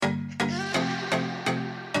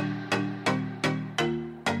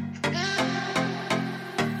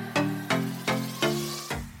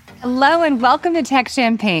Hello and welcome to Tech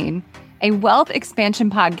Champagne, a wealth expansion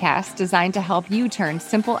podcast designed to help you turn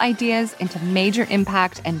simple ideas into major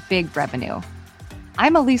impact and big revenue.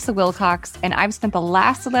 I'm Elisa Wilcox, and I've spent the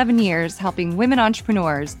last 11 years helping women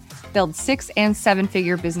entrepreneurs build 6- and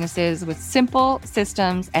 7-figure businesses with simple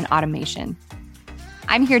systems and automation.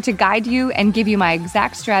 I'm here to guide you and give you my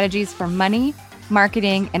exact strategies for money,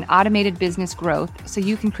 marketing, and automated business growth so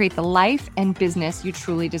you can create the life and business you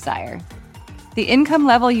truly desire. The income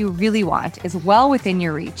level you really want is well within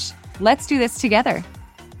your reach. Let's do this together.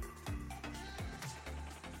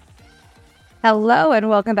 Hello and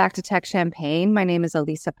welcome back to Tech Champagne. My name is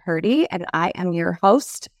Elisa Purdy and I am your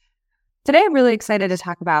host. Today I'm really excited to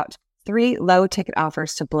talk about 3 low-ticket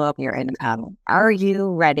offers to blow up your income. Are you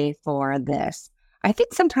ready for this? I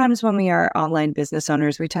think sometimes when we are online business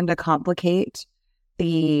owners, we tend to complicate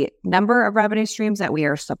the number of revenue streams that we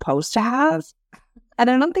are supposed to have. And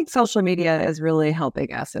I don't think social media is really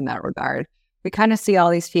helping us in that regard. We kind of see all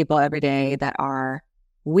these people every day that are,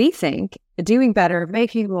 we think, doing better,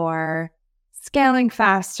 making more, scaling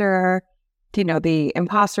faster. The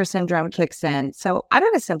imposter syndrome kicks in. So I'm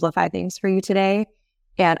going to simplify things for you today,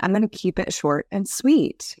 and I'm going to keep it short and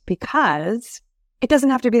sweet because it doesn't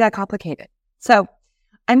have to be that complicated. So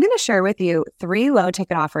I'm going to share with you 3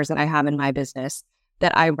 low-ticket offers that I have in my business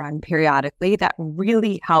that I run periodically that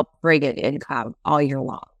really help bring in income all year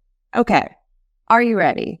long. Okay, are you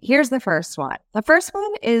ready? Here's the first one. The first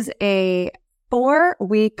one is a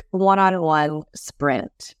 4-week one-on-one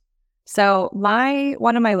sprint. So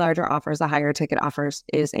one of my larger offers, the higher ticket offers,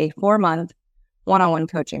 is a 4-month one-on-one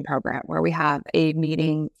coaching program where we have a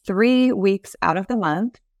meeting 3 weeks out of the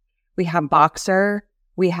month. We have Boxer,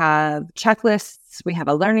 we have checklists, we have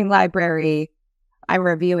a learning library. I'm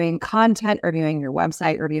reviewing content, reviewing your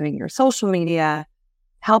website, reviewing your social media,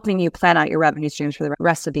 helping you plan out your revenue streams for the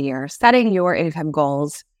rest of the year, setting your income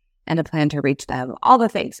goals and a plan to reach them, all the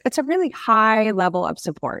things. It's a really high level of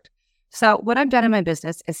support. So what I've done in my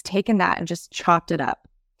business is taken that and just chopped it up.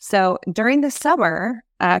 So during the summer,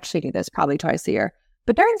 I actually do this probably twice a year,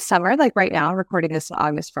 but during the summer, like right now, recording this on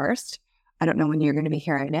August 1st, I don't know when you're going to be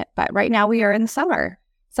hearing it, but right now we are in the summer.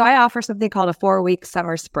 So I offer something called a 4-week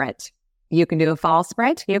summer sprint. You can do a fall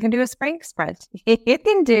sprint. You can do a spring sprint. You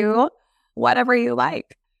can do whatever you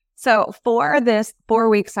like. So for this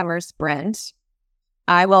 4-week summer sprint,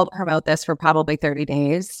 I will promote this for probably 30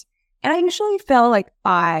 days. And I usually fill like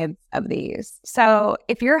 5 of these. So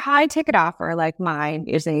if your high ticket offer like mine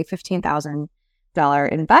is a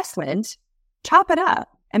 $15,000 investment, chop it up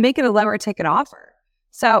and make it a lower ticket offer.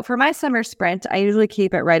 So for my summer sprint, I usually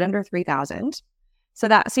keep it right under $3,000. So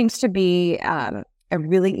that seems to be a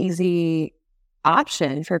really easy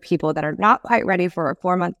option for people that are not quite ready for a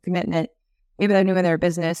 4-month commitment. Maybe they're new in their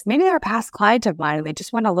business. Maybe they're a past client of mine and they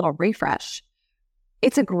just want a little refresh.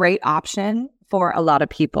 It's a great option for a lot of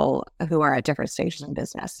people who are at different stages in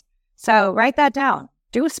business. So write that down.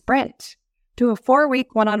 Do a sprint. Do a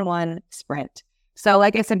 4-week one-on-one sprint. So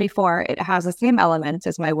like I said before, it has the same elements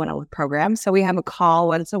as my one-on-one program. So we have a call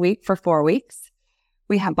once a week for 4 weeks.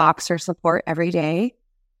 We have Boxer support every day.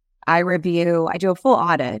 I do a full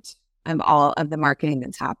audit of all of the marketing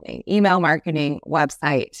that's happening. Email marketing,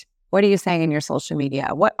 website. What are you saying in your social media?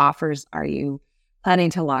 What offers are you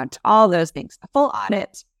planning to launch? All those things. A full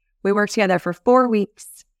audit. We work together for 4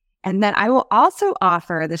 weeks. And then I will also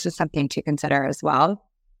offer, this is something to consider as well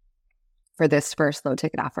for this first low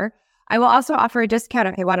ticket offer. I will also offer a discount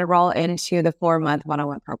if you want to roll into the 4-month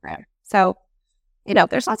one-on-one program. So,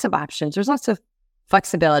 there's lots of options. There's lots of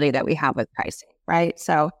flexibility that we have with pricing, right?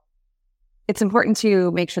 So it's important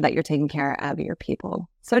to make sure that you're taking care of your people.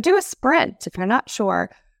 So do a sprint if you're not sure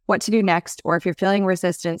what to do next, or if you're feeling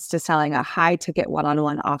resistance to selling a high ticket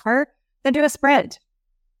one-on-one offer, then do a sprint.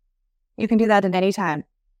 You can do that at any time.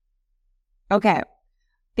 Okay.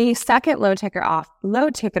 The second low ticket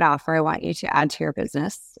offer I want you to add to your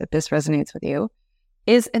business, if this resonates with you,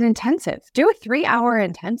 is an intensive. Do a 3-hour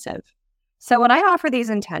intensive. So when I offer these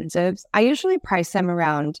intensives, I usually price them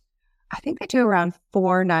around, I think I do around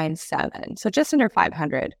 $497. So just under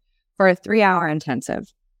 $500 for a 3-hour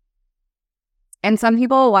intensive. And some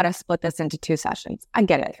people want to split this into 2 sessions. I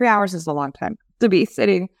get it. 3 hours is a long time to be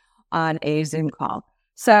sitting on a Zoom call.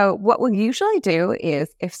 So what we'll usually do is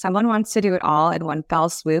if someone wants to do it all in one fell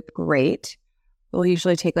swoop, great. We'll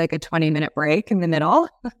usually take like a 20-minute break in the middle.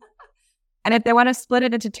 And if they want to split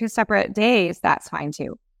it into 2 separate days, that's fine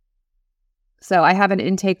too. So I have an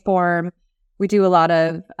intake form. We do a lot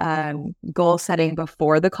of goal setting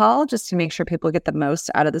before the call just to make sure people get the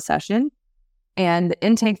most out of the session. And the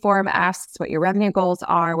intake form asks what your revenue goals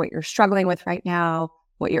are, what you're struggling with right now,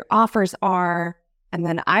 what your offers are, And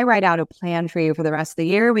then I write out a plan for you for the rest of the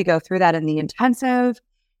year. We go through that in the intensive.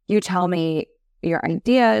 You tell me your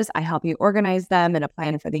ideas. I help you organize them in a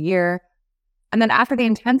plan for the year. And then after the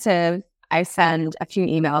intensive, I send a few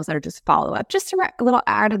emails that are just follow-up, just a little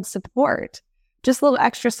added support, just a little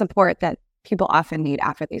extra support that people often need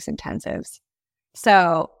after these intensives.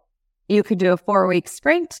 So you could do a 4-week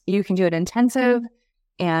sprint, you can do an intensive.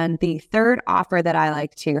 And the third offer that I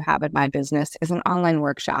like to have in my business is an online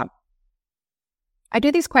workshop. I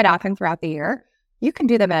do these quite often throughout the year. You can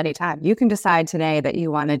do them at any time. You can decide today that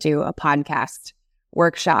you want to do a podcast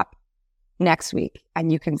workshop next week,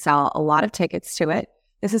 and you can sell a lot of tickets to it.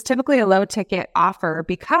 This is typically a low ticket offer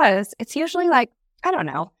because it's usually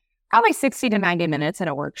probably 60 to 90 minutes in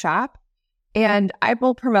a workshop. And I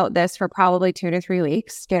will promote this for probably 2 to 3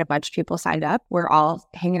 weeks, get a bunch of people signed up. We're all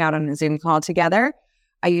hanging out on a Zoom call together.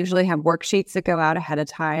 I usually have worksheets that go out ahead of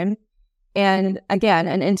time. And again,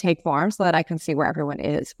 an intake form so that I can see where everyone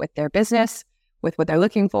is with their business, with what they're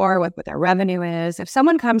looking for, with what their revenue is. If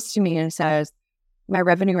someone comes to me and says, my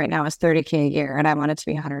revenue right now is $30K a year and I want it to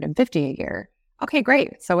be $150 a year. Okay,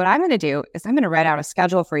 great. So what I'm going to do is I'm going to write out a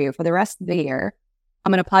schedule for you for the rest of the year.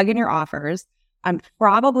 I'm going to plug in your offers. I'm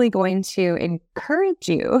probably going to encourage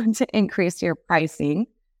you to increase your pricing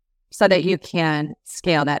so that you can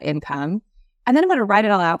scale that income. And then I'm going to write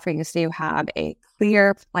it all out for you so you have a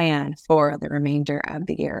clear plan for the remainder of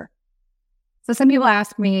the year. So some people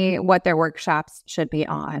ask me what their workshops should be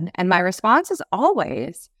on. And my response is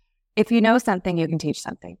always, if you know something, you can teach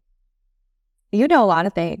something. You know a lot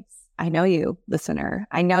of things. I know you, listener.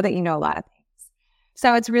 I know that you know a lot of things.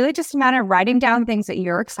 So it's really just a matter of writing down things that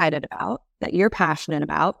you're excited about, that you're passionate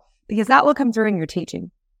about, because that will come through in your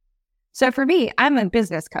teaching. So for me, I'm a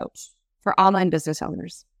business coach for online business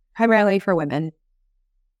owners, primarily for women.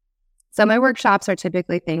 So my workshops are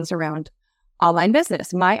typically things around online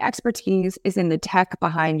business. My expertise is in the tech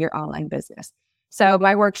behind your online business. So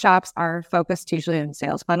my workshops are focused usually on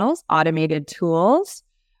sales funnels, automated tools,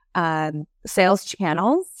 sales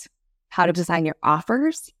channels, how to design your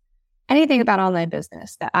offers, anything about online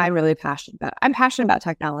business that I'm really passionate about. I'm passionate about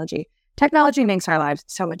technology. Technology makes our lives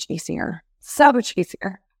so much easier, so much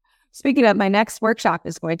easier. Speaking of, my next workshop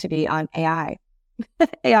is going to be on AI.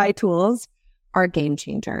 AI tools are a game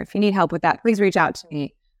changer. If you need help with that, please reach out to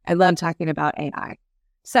me. I love talking about AI.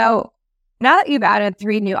 So now that you've added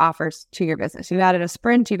 3 new offers to your business, you've added a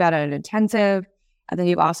sprint, you've added an intensive, and then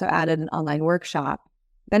you've also added an online workshop.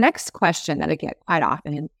 The next question that I get quite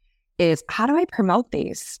often is, how do I promote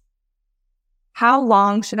these? How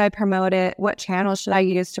long should I promote it? What channel should I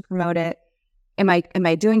use to promote it? Am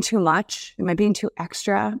I doing too much? Am I being too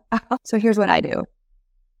extra? So here's what I do.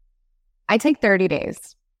 I take 30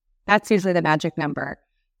 days. That's usually the magic number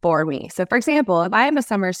for me. So for example, if I have a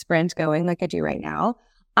summer sprint going like I do right now,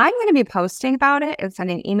 I'm going to be posting about it and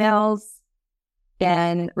sending emails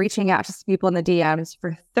and reaching out to people in the DMs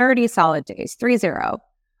for 30 solid days, 30.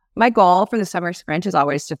 My goal for the summer sprint is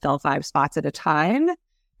always to fill 5 spots at a time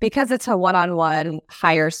because it's a one-on-one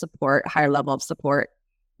higher level of support.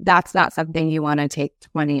 That's not something you want to take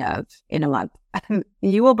 20 of in a month.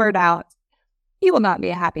 You will burn out. You will not be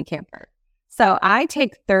a happy camper. So I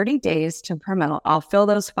take 30 days to promote. I'll fill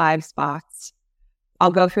those 5 spots.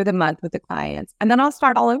 I'll go through the month with the clients, and then I'll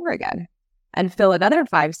start all over again and fill another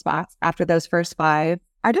 5 spots after those first 5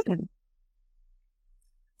 are done.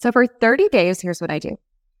 So for 30 days, here's what I do.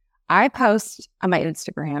 I post on my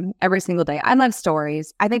Instagram every single day. I love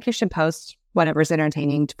stories. I think you should post whatever's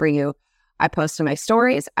entertaining for you. I post on my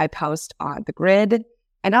stories. I post on the grid,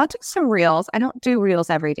 and I'll do some reels. I don't do reels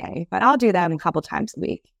every day, but I'll do them a couple times a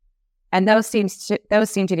week. And those seem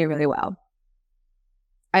to do really well.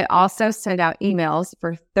 I also send out emails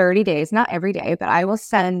for 30 days, not every day, but I will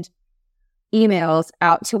send emails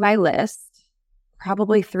out to my list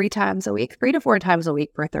probably 3 to 4 times a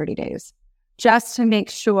week for 30 days, just to make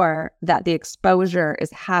sure that the exposure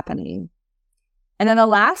is happening. And then the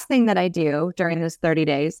last thing that I do during those 30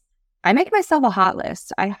 days, I make myself a hot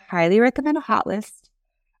list. I highly recommend a hot list.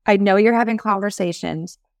 I know you're having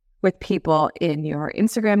conversations with people in your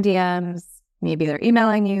Instagram DMs. Maybe they're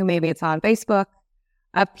emailing you. Maybe it's on Facebook.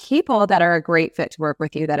 Of people that are a great fit to work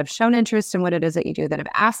with you, that have shown interest in what it is that you do, that have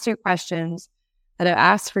asked you questions, that have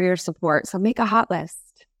asked for your support. So make a hot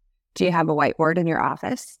list. Do you have a whiteboard in your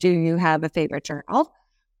office? Do you have a favorite journal?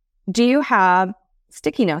 Do you have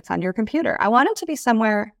sticky notes on your computer? I want it to be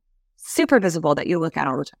somewhere super visible that you look at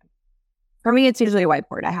all the time. For me, it's usually a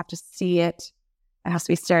whiteboard. I have to see it. It has to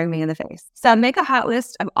be staring me in the face. So make a hot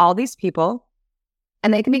list of all these people,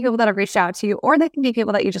 and they can be people that have reached out to you, or they can be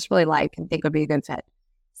people that you just really like and think would be a good fit.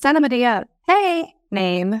 Send them a DM. Hey,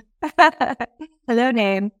 name. Hello,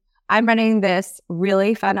 name. I'm running this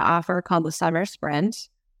really fun offer called the Summer Sprint.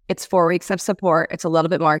 It's 4 weeks of support. It's a little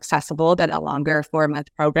bit more accessible than a longer 4-month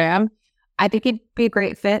program. I think it'd be a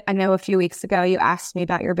great fit. I know a few weeks ago you asked me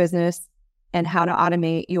about your business and how to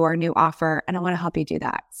automate your new offer, and I want to help you do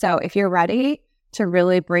that. So if you're ready to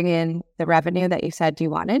really bring in the revenue that you said you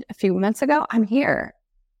wanted a few months ago, I'm here.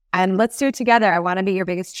 And let's do it together. I want to be your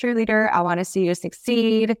biggest cheerleader. I want to see you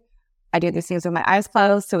succeed. I do these things with my eyes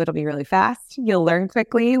closed, so it'll be really fast. You'll learn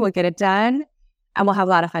quickly. We'll get it done, and we'll have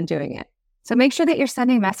a lot of fun doing it. So make sure that you're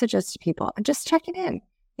sending messages to people and just checking in.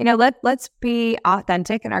 Let's be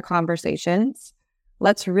authentic in our conversations.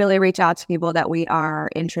 Let's really reach out to people that we are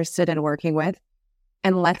interested in working with.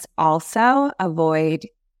 And let's also avoid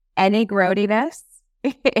any grody-ness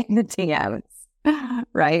in the DMs,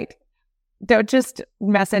 right? Don't just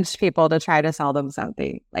message people to try to sell them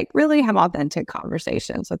something. Really have authentic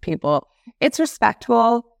conversations with people. It's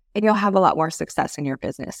respectful, and you'll have a lot more success in your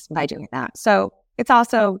business by doing that. So it's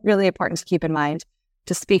also really important to keep in mind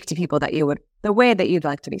to speak to people the way that you'd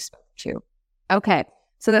like to be spoken to. Okay,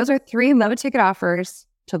 so those are 3 low-ticket offers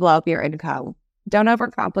to blow up your income. Don't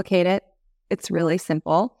overcomplicate it. It's really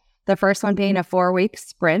simple. The first one being a 4-week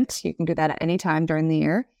sprint. You can do that at any time during the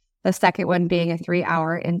year. The second one being a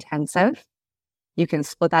 3-hour intensive. You can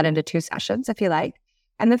split that into 2 sessions if you like.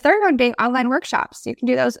 And the third one being online workshops. You can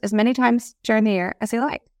do those as many times during the year as you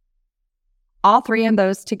like. All 3 of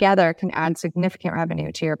those together can add significant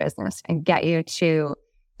revenue to your business and get you to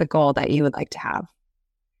the goal that you would like to have.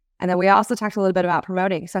 And then we also talked a little bit about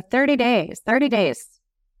promoting. So 30 days,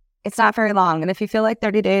 it's not very long. And if you feel like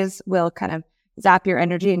 30 days will kind of zap your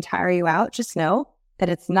energy and tire you out, just know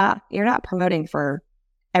that you're not promoting for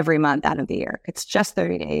every month out of the year. It's just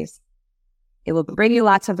 30 days. It will bring you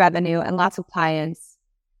lots of revenue and lots of clients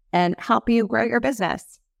and help you grow your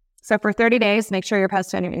business. So for 30 days, make sure you're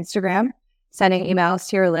posting on your Instagram, sending emails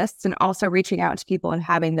to your lists, and also reaching out to people and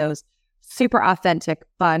having those super authentic,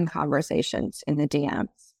 fun conversations in the DMs.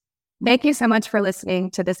 Thank you so much for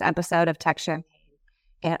listening to this episode of Tech Champagne,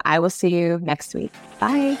 and I will see you next week.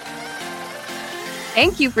 Bye.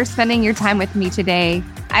 Thank you for spending your time with me today.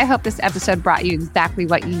 I hope this episode brought you exactly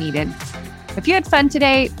what you needed. If you had fun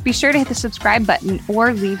today, be sure to hit the subscribe button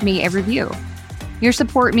or leave me a review. Your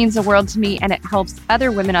support means the world to me, and it helps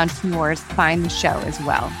other women entrepreneurs find the show as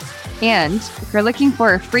well. And if you're looking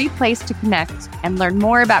for a free place to connect and learn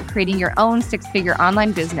more about creating your own 6-figure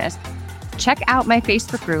online business, check out my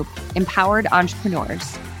Facebook group, Empowered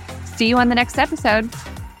Entrepreneurs. See you on the next episode.